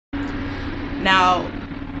Now,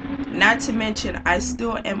 not to mention, I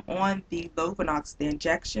still am on the Lovenox, the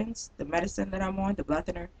injections, the medicine that I'm on, the blood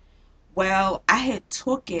thinner. Well, I had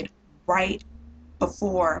took it right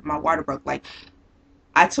before my water broke. Like,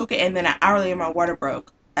 I took it and then an hour later my water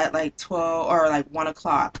broke at like 12 or like 1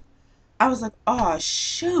 o'clock. I was like, oh,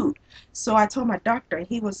 shoot. So I told my doctor and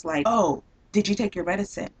he was like, oh, did you take your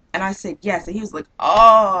medicine? And I said, yes. And he was like,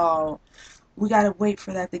 oh, we got to wait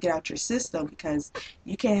for that to get out your system because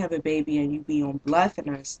you can't have a baby and you be on blood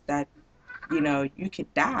thinners that, you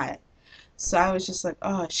could die. So I was just like,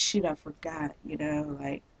 oh, shoot, I forgot,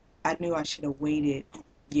 like I knew I should have waited,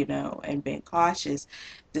 and been cautious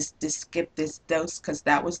to skip this dose because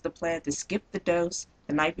that was the plan, to skip the dose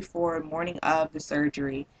the night before, morning of the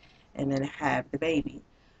surgery, and then have the baby.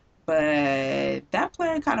 But that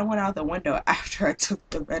plan kind of went out the window after I took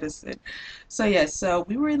the medicine. So yeah, so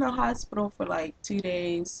we were in the hospital for like 2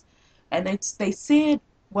 days, and they said,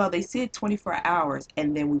 well, they said 24 hours,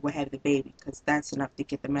 and then we would have the baby because that's enough to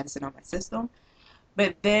get the medicine on my system.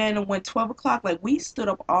 But then when 12 o'clock, like we stood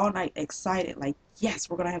up all night excited, like, yes,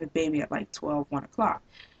 we're gonna have a baby at like 12, 1 o'clock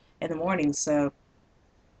in the morning. So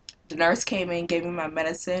the nurse came in, gave me my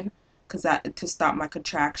medicine because to stop my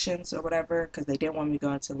contractions or whatever, because they didn't want me to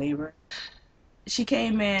go into labor. She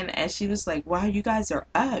came in and she was like, wow, you guys are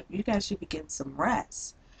up. You guys should be getting some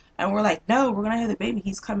rest. And we're like, no, we're going to have the baby.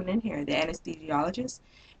 He's coming in here, the anesthesiologist.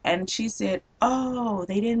 And she said, oh,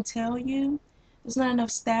 they didn't tell you? There's not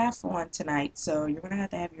enough staff on tonight, so you're going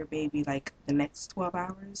to have your baby like the next 12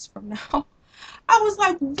 hours from now. I was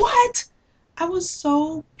like, what? I was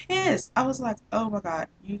so pissed. I was like, oh my God,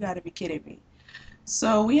 you got to be kidding me.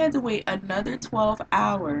 So we had to wait another 12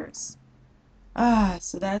 hours.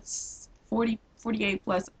 So that's 48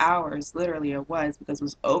 plus hours, literally it was, because it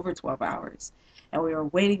was over 12 hours. And we were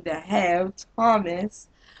waiting to have Thomas,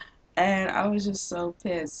 and I was just so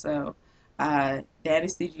pissed. So the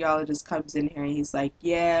anesthesiologist comes in here and he's like,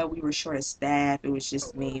 yeah, we were short of staff. It was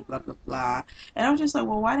just me, blah, blah, blah. And I'm just like,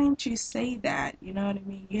 well, why didn't you say that? You know what I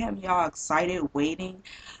mean? You have me all excited waiting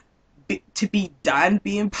to be done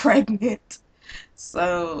being pregnant.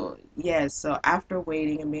 So yeah, so after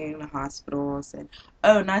waiting and being in the hospitals, and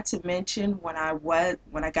oh, not to mention when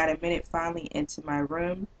I got admitted finally into my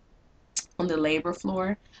room on the labor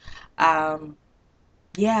floor, um,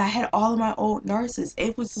 yeah, I had all of my old nurses.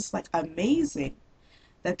 It was just like amazing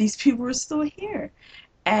that these people were still here,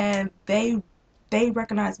 and they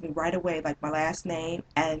recognized me right away, like my last name,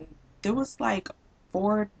 and there was like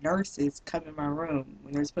four nurses come in my room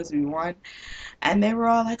when there's supposed to be one. And they were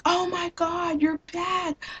all like, oh my God, you're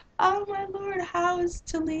back. Oh my Lord, how is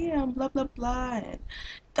Talia? Blah, blah, blah. And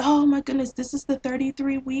oh my goodness, this is the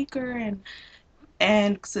 33 weeker.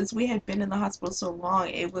 And since we had been in the hospital so long,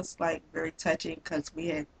 it was like very touching because we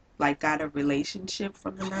had like got a relationship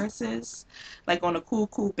from the nurses, like on a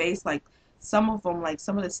cool base. Like some of them, like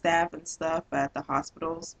some of the staff and stuff at the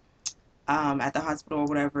hospital or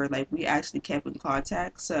whatever, like we actually kept in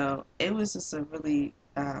contact. So it was just a really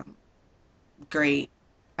great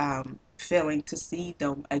feeling to see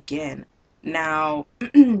them again. Now,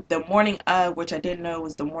 the morning of, which I didn't know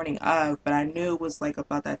was the morning of, but I knew it was like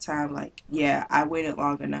about that time, like, yeah, I waited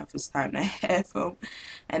long enough. It's time to have them.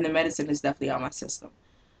 And the medicine is definitely on my system.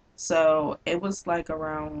 So it was like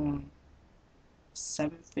around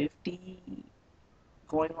 7:50,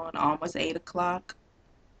 going on almost 8 o'clock.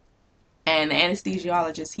 And the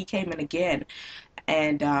anesthesiologist, he came in again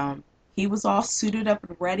and he was all suited up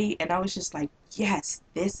and ready, and I was just like, yes,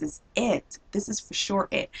 this is it, this is for sure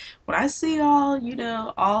it. When I see all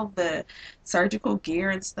the surgical gear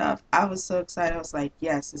and stuff, I was so excited. I was like,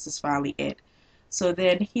 yes, this is finally it. So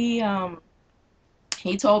then he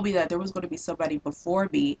told me that there was going to be somebody before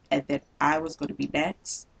me and that I was going to be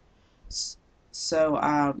next. So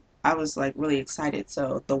I was like really excited.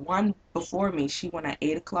 So the one before me, she went at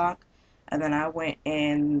 8 o'clock, and then I went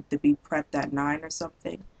in to be prepped at 9 or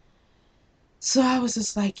something. So I was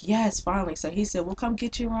just like, yes, finally. So he said, we'll come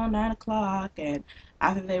get you around 9 o'clock. And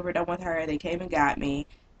after they were done with her, they came and got me.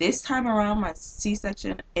 This time around, my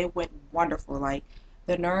C-section, it went wonderful. Like,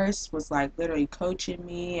 the nurse was like literally coaching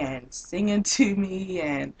me and singing to me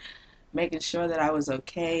and making sure that I was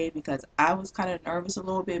okay because I was kind of nervous a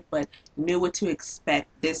little bit, but knew what to expect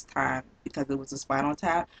this time because it was a spinal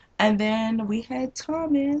tap. And then we had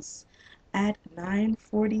Thomas at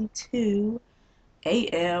 9:42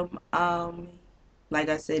 a.m. Like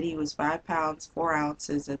I said, he was 5 pounds 4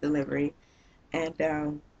 ounces at delivery,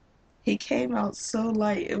 and he came out so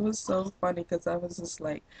light. It was so funny because I was just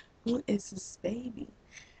like, "Who is this baby?"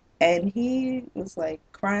 And he was like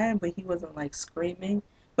crying, but he wasn't like screaming.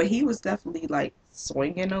 But he was definitely like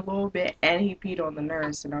swinging a little bit, and he peed on the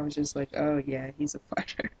nurse, and I was just like, oh yeah, he's a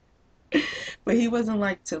fighter. But he wasn't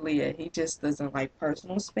like Talia. He just doesn't like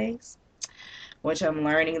personal space, which I'm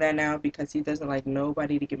learning that now because he doesn't like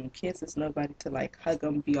nobody to give him kisses, nobody to like hug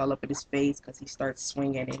him, be all up in his face because he starts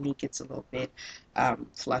swinging and he gets a little bit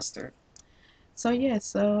flustered. So yeah,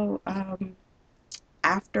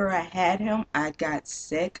 after I had him, I got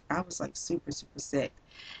sick. I was like super, super sick.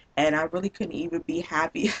 And I really couldn't even be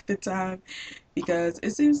happy at the time because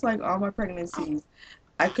it seems like all my pregnancies,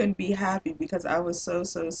 I couldn't be happy because I was so,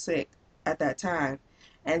 so sick at that time.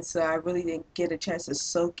 And so I really didn't get a chance to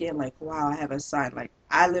soak in, like, wow, I have a son. Like,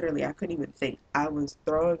 I couldn't even think. I was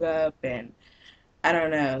throwing up and I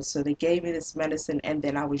don't know. So they gave me this medicine and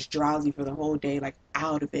then I was drowsy for the whole day, like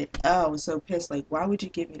out of it. Oh, I was so pissed. Like, why would you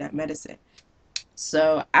give me that medicine?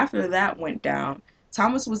 So after that went down,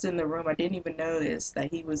 Thomas was in the room. I didn't even notice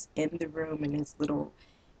that he was in the room in his little,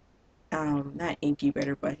 not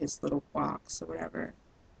incubator, but his little box or whatever,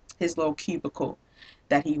 his little cubicle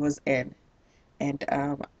that he was in. And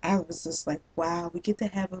I was just like, wow, we get to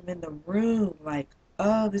have him in the room. Like,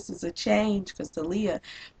 oh, this is a change because Talia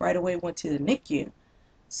right away went to the NICU.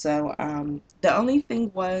 So the only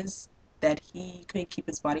thing was that he couldn't keep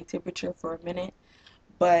his body temperature for a minute.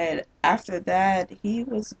 But after that, he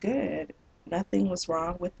was good. Nothing was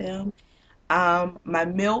wrong with him. My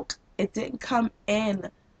milk, it didn't come in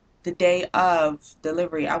the day of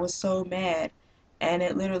delivery. I was so mad. And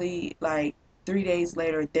it literally, like, 3 days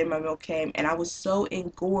later, then my milk came. And I was so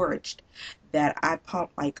engorged that I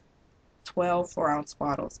pumped like 12 4-ounce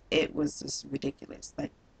bottles. It was just ridiculous.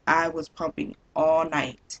 Like, I was pumping all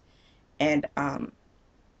night. And,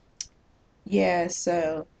 yeah,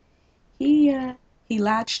 so he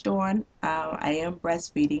latched on. I am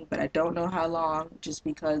breastfeeding, but I don't know how long just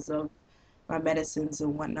because of my medicines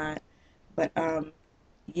and whatnot. But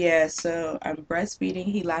yeah, so I'm breastfeeding.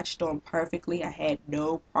 He latched on perfectly. I had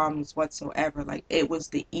no problems whatsoever. Like it was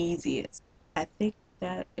the easiest. I think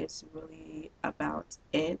that is really about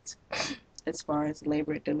it as far as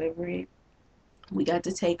labor and delivery. We got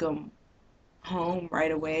to take him home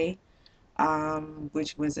right away,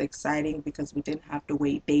 which was exciting because we didn't have to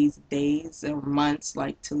wait days or months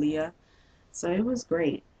like Talia. So it was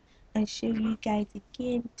great. I'll show you guys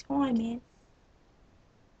again, Thomas.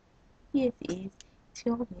 Yes, it is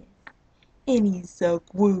Thomas. And he's so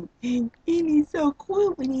cool. And he's so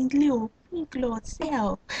cool with his little pink little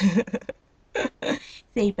self.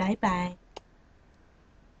 Say bye bye.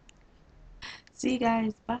 See you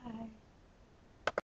guys. Bye.